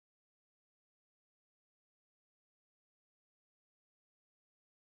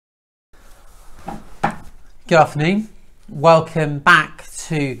Good afternoon. Welcome back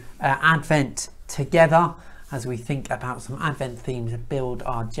to Advent Together as we think about some Advent themes and build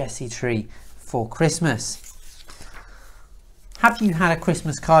our Jesse tree for Christmas. Have you had a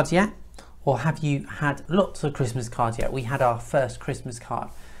Christmas card yet? Or have you had lots of Christmas cards yet? We had our first Christmas card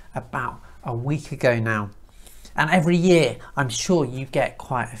about a week ago now. And every year, I'm sure you get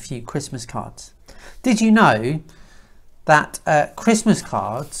quite a few Christmas cards. Did you know that Christmas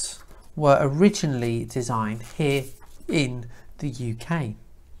cards were originally designed here in the UK?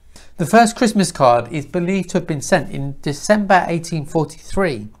 The first Christmas card is believed to have been sent in December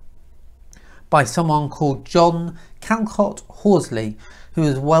 1843 by someone called John Calcott Horsley, who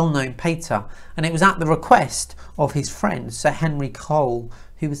was a well-known painter, and it was at the request of his friend Sir Henry Cole,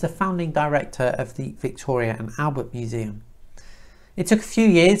 who was the founding director of the Victoria and Albert Museum. It took a few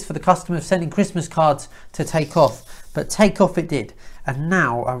years for the custom of sending Christmas cards to take off, but take off it did, and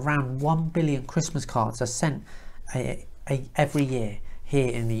now around 1 billion Christmas cards are sent every year here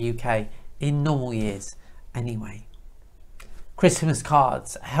in the UK, in normal years anyway. Christmas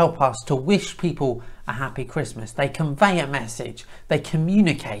cards help us to wish people a happy Christmas. They convey a message, they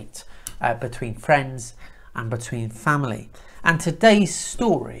communicate between friends and between family. And today's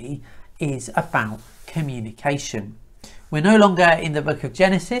story is about communication. We're no longer in the book of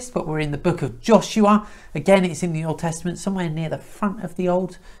Genesis, but we're in the book of Joshua. Again, it's in the Old Testament, somewhere near the front of the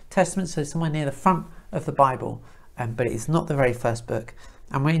Old Testament, so somewhere near the front of the Bible, but it's not the very first book.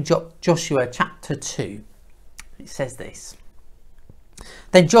 And we're in Joshua chapter 2. It says this.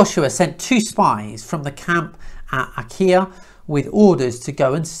 Then Joshua sent 2 spies from the camp at Achaia with orders to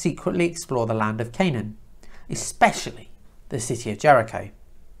go and secretly explore the land of Canaan, especially the city of Jericho.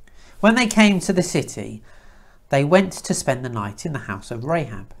 When they came to the city, they went to spend the night in the house of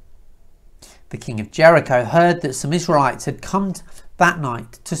Rahab. The king of Jericho heard that some Israelites had come that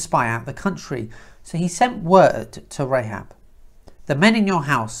night to spy out the country, so he sent word to Rahab, "The men in your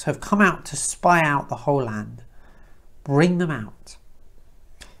house have come out to spy out the whole land. Bring them out."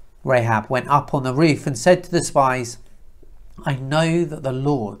 Rahab went up on the roof and said to the spies, "I know that the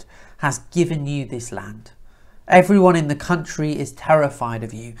Lord has given you this land. Everyone in the country is terrified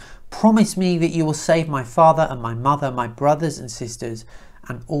of you. Promise me that you will save my father and my mother, my brothers and sisters,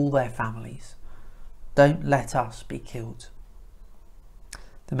 and all their families. Don't let us be killed."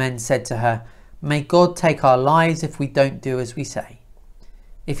 The men said to her, "May God take our lives if we don't do as we say.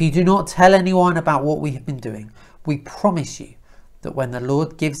 If you do not tell anyone about what we have been doing, we promise you that when the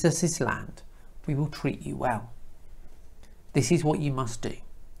Lord gives us this land, we will treat you well. This is what you must do.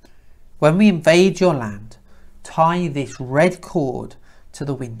 When we invade your land, tie this red cord to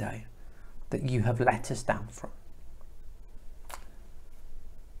the window that you have let us down from."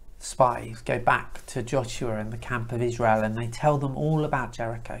 Spies go back to Joshua and the camp of Israel and they tell them all about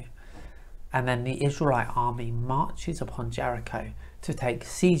Jericho. And then the Israelite army marches upon Jericho to take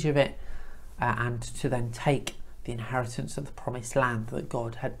siege of it and to then take the inheritance of the promised land that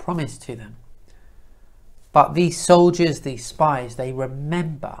God had promised to them. But these soldiers, these spies, they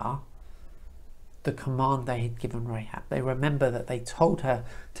remember the command they had given Rahab. They remember that they told her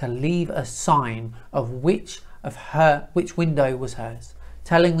to leave a sign of which window was hers,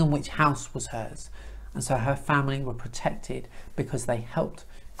 telling them which house was hers. And so her family were protected because they helped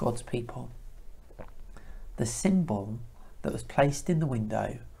God's people. The symbol that was placed in the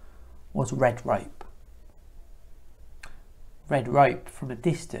window was red rope. Red rope from a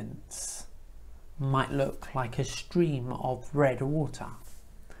distance might look like a stream of red water.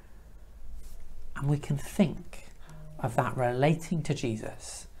 And we can think of that relating to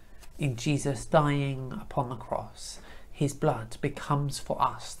Jesus. In Jesus dying upon the cross, his blood becomes for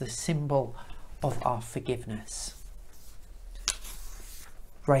us the symbol of our forgiveness.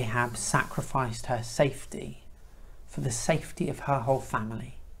 Rahab sacrificed her safety for the safety of her whole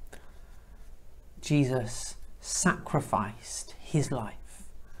family. Jesus sacrificed his life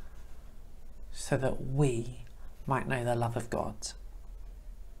so that we might know the love of God.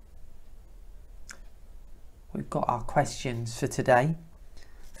 We've got our questions for today.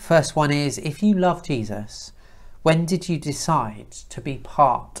 The first one is, if you love Jesus, when did you decide to be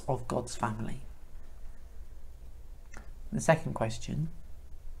part of God's family? The second question,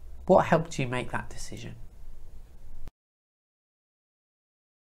 what helped you make that decision?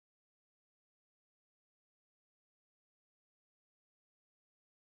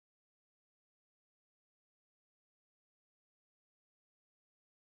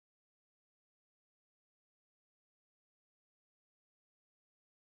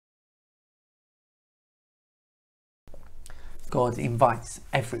 God invites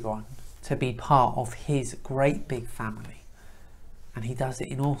everyone to be part of his great big family. And he does it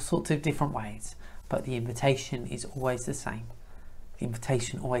in all sorts of different ways. but the invitation is always the same. The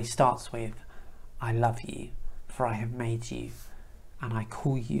invitation always starts with, I love you, for I have made you, and I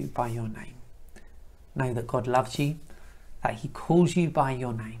call you by your name. Know that God loves you, that he calls you by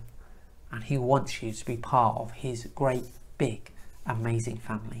your name, and he wants you to be part of his great, big, amazing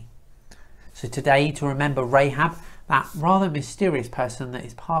family. So today, to remember Rahab, that rather mysterious person that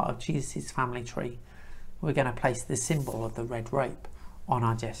is part of Jesus' family tree, we're going to place the symbol of the red rope on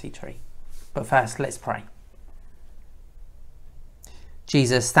our Jesse tree. But first, let's pray.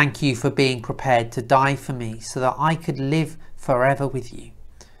 Jesus, thank you for being prepared to die for me so that I could live forever with you.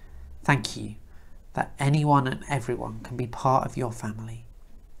 Thank you that anyone and everyone can be part of your family.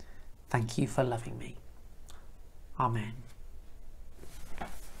 Thank you for loving me. Amen.